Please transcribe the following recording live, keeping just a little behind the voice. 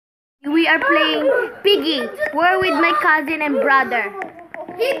we are playing Piggy. We're with my cousin and brother.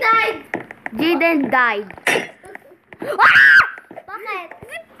 He died. Jaden died. Ah! Bakit?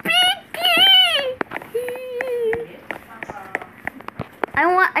 Piggy!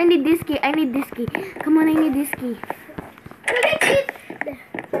 I need this key. I need this key. Come on, I need this key.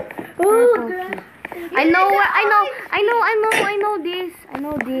 Oh, I know this. I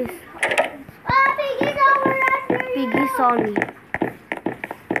know this. Piggy's over there. Piggy saw me.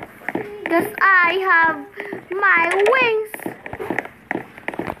 Because I have my wings.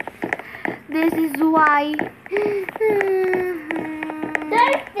 This is why.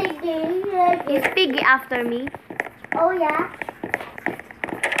 There's Piggy. Is Piggy after me? Oh, yeah?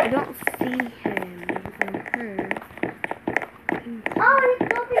 I don't see him. Oh, he's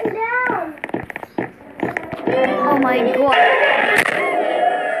going down. Oh my god.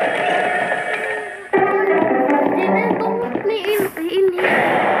 Don't play in here.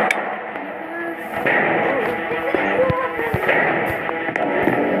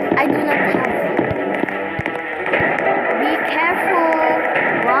 I do not have. Be careful.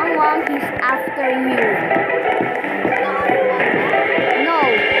 Wang Wang, he's after you. No.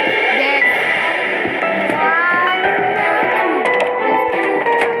 There's one, two.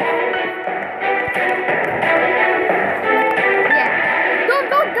 Yeah. Don't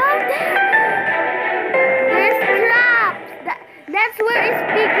go down there. There's traps. That's where is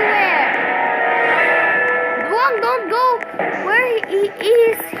Piggy where. Wang, don't go where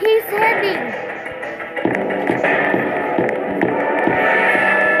he's heading.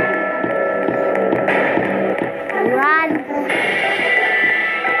 Run.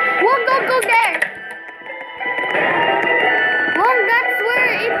 Wong, don't go there. Wong, that's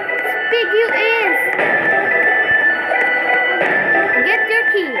where Piggy is. Get your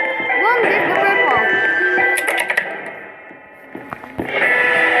key. Wong, get the purple.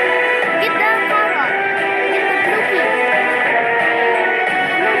 Get the carrot. Get the blue key.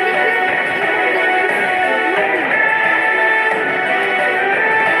 No, get this.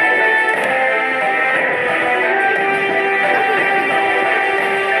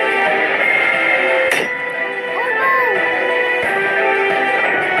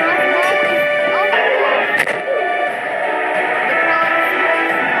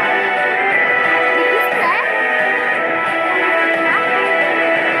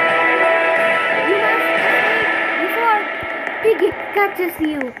 Piggy catches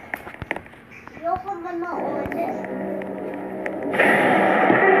you. Ayoko manood.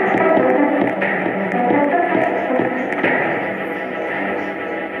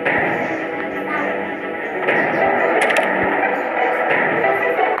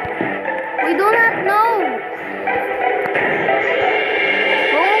 We do not know.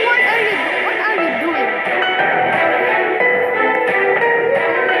 Oh, what are you doing?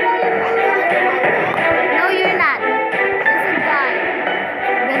 No, you're not. There's a guy.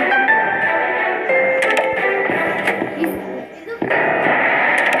 Ganda mo.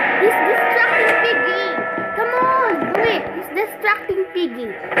 He's distracting Piggy. Come on, do it. He's distracting Piggy.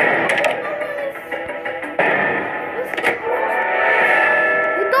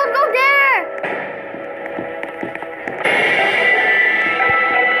 Don't go there.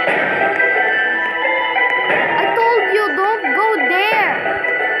 I told you, don't go there.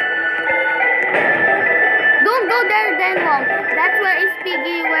 Don't go there then, Wong. That's where is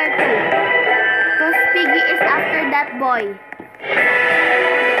Piggy where to. Because Piggy is after that boy.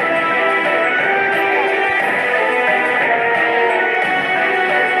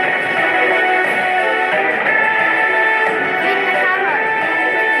 Get the carrot.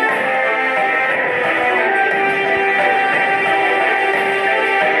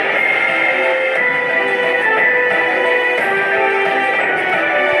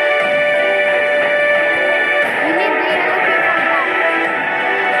 We need the yellow key for that.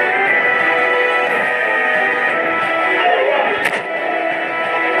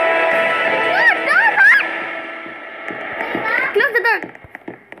 Close the door.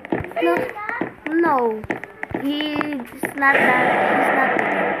 Close. No, he's not that. He's not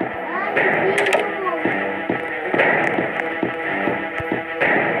there.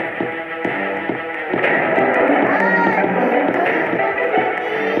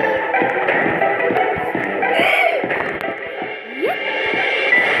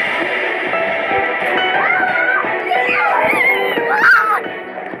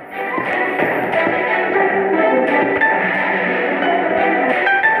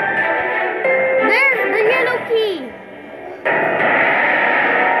 There's the yellow key.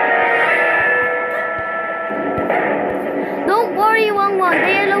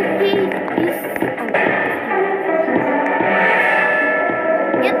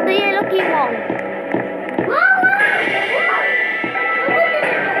 the yellow key, Wong?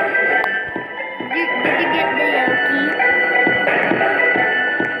 Did you get the yellow key?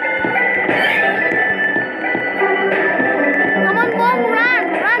 Come on, Wong, run!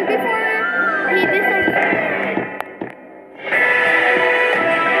 Run before he decides.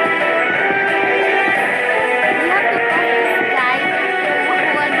 We have to practice, guys.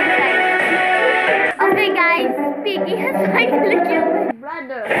 One side. Okay, guys. Piggy has finally killed my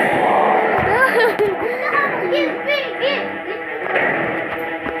brother.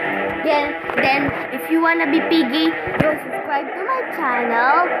 Then, if you wanna be Piggy, go subscribe to my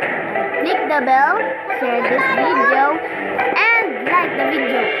channel, click the bell, share this video, and like the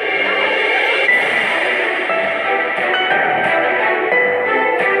video.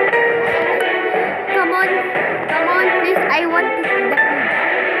 Come on, please. I want to see the pig.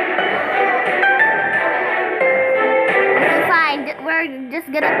 Okay, fine. We're just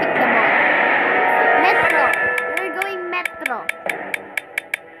gonna pick the ball. Metro. We're going Metro.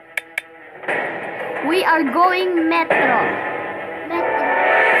 We are going Metro. Metro.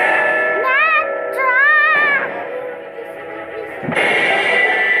 Metro!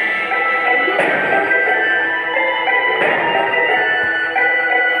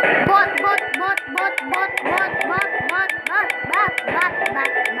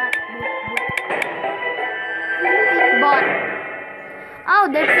 Bot. Oh,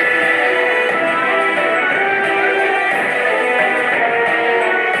 there's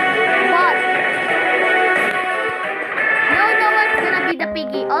bot. No one's gonna be the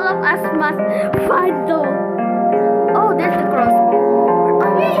Piggy. All of us must find though. Oh, there's the crossbow.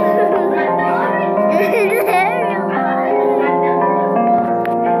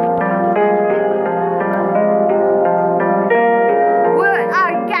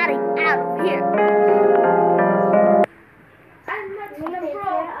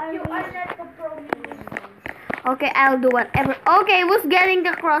 Okay, I'll do whatever. Okay, who's getting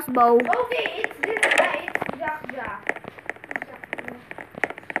the crossbow? Okay, it's this guy. It's Jack.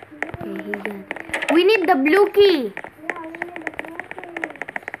 Okay, he got it. We need the blue key.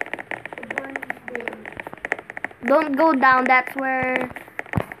 Don't go down. That's where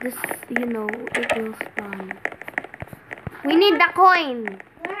this, it will spawn. We need the coin.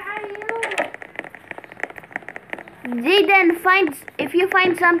 Where are you? Jaden, if you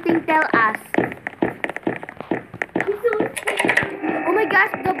find something, tell us. Oh my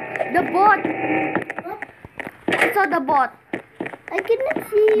gosh, the bot. What? I saw the bot. I cannot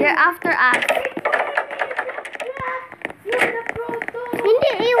see. They're after us.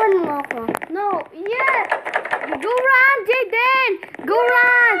 Hindi, iwan mo ako. No, yes. Go run, Jaden. Go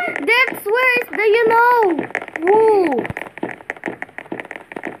run. That's where is the, Woo.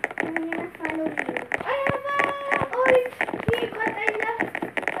 I'm gonna follow you. I have a orange key, but I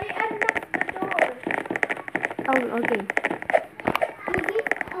unlocked the door. Oh, okay.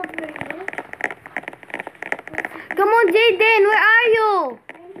 Come on, Jaden. Where are you?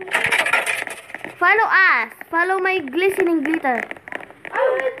 Follow us. Follow my glistening glitter. I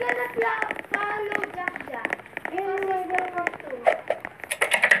was gonna follow Jack. Because I don't want to.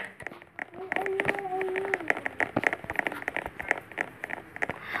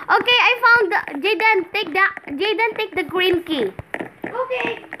 Okay, I found the Jaden, take the green key. Okay,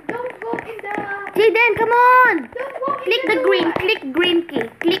 don't go in the. Jaden, come on. Don't go in Click the green. Click green key.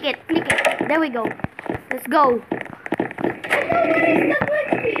 Click it. There we go. Let's go. I know where is the green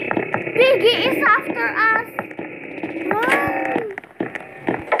key. Piggy is after us. Run.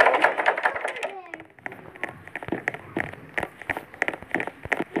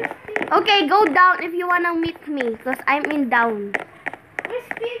 Okay, go down if you wanna meet me, cause I'm in down. Where's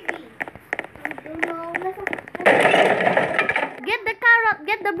Piggy? I don't know. Get the carrot.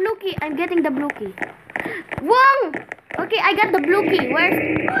 Get the blue key. I'm getting the blue key. Wong. Okay, I got the blue key. Where's? I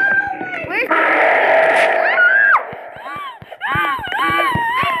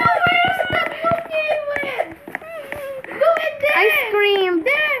know where's the blue key went. Go in there. I screamed.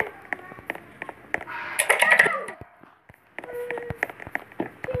 There.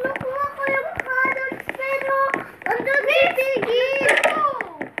 Kinukuha ko yung carrots pero andun si Piggy.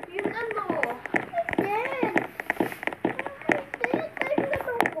 Yung ano. Yes.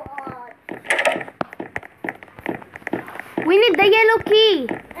 We need the yellow key.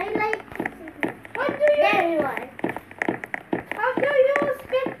 I like. How do you? There you are. How do you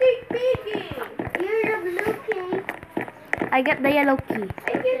spectate Piggy? You're the blue key. I got the yellow key.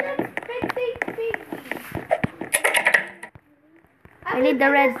 I cannot spectate Piggy. I need the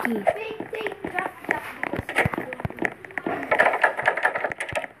red key. Spectate Jack because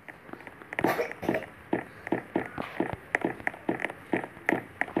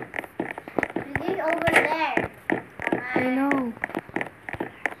over there. I know.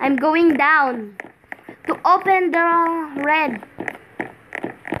 I'm going down to open the red.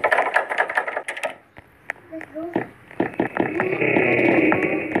 Let's go.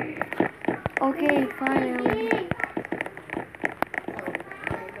 Okay, fine.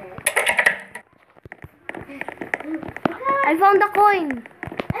 I found the coin.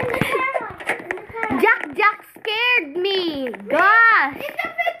 And the carrot. Jack scared me. Gosh. It's a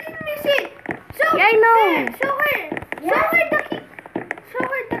vending machine. Show Yeah, I know. there. Show her. Show her the key. Show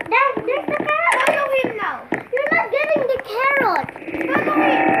her the. There's the carrot. Follow him now. You're not getting the carrot. Follow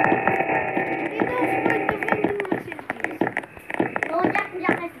him. He knows where the vending machine is. No, Jack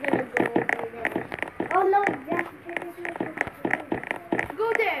is gonna go over there. Oh no, Jack is go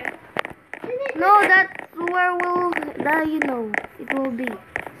there. No, that's where it will be.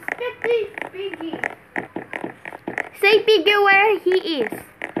 Piggy. Say Piggy where he is.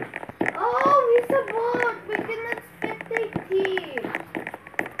 Oh, he's a bot. We cannot spectate him.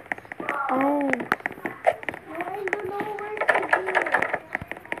 Oh. I don't know where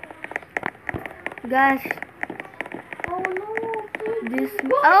to Gosh. go. Oh no. This.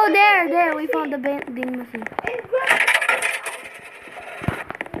 Oh, there. We found the vending machine. And grab.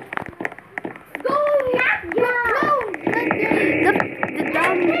 Go, yeah. Go. The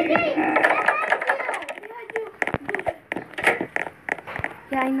dumb.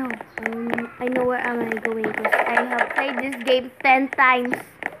 Yeah, I know. I know where am I going because I have played this game 10 times.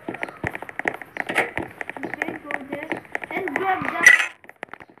 Okay, go there and grab that.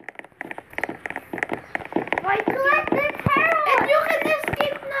 Why collect the carrot? And you can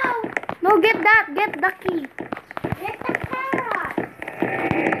escape now. No, get the key. Get the carrot.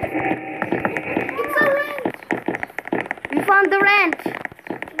 It's a wrench. We found the wrench.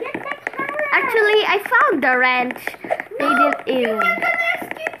 Get the carrot. Actually, I found the wrench. They didn't You even. can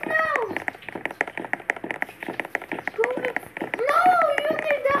escape now. Go escape. No, you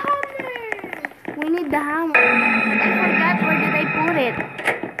need the hammer. We need the hammer. I forgot where did I put it.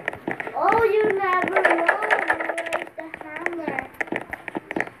 Oh, you never know. Where's the hammer?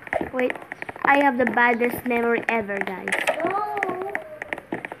 Wait, I have the baddest memory ever, guys. Oh.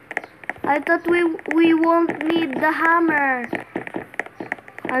 I thought we won't need the hammer.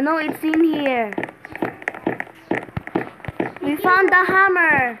 I know it's in here. We found the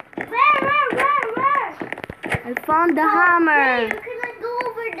hammer. Where? I found the hammer. You cannot go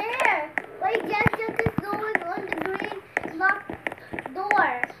over there. Why Jack is going on the green locked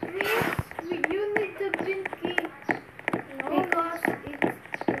door? Please, you need the green key. No. Because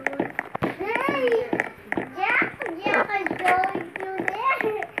it's the one. Hey, Jack is going to there.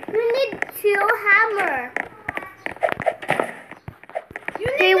 You need two hammer.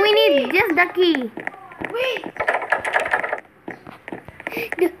 Okay, we need just the key. Wait.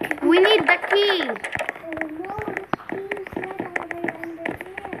 We need the key. Oh no, the key is not over under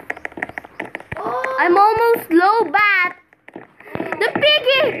there. Oh. I'm almost low bat. The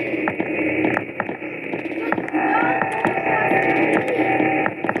piggy.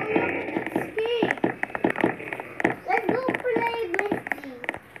 Let's go play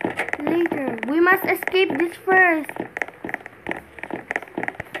Misty. Later, we must escape this first.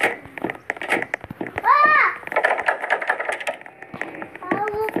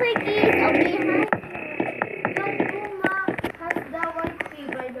 Piggy is behind. But Puma has the white key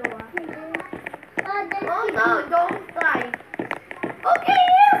by the way. Oh no, don't die. Okay,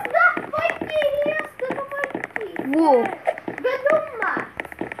 here's the white key. Here's the white key. Whoa. Gaduma,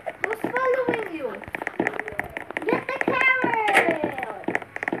 who's following you? Get the carrot.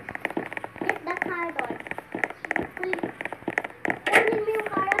 Get the carrot. Please. Kunin mo yung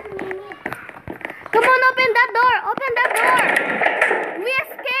carrot, minute. Come on, open that door. Open that door. We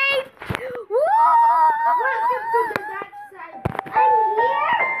escaped. Woo! Welcome to the dark side. I'm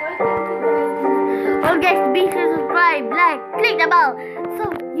here. Welcome to the dark side. Well, guys, be sure to subscribe, like, click the bell, so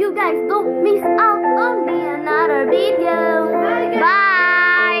you guys don't miss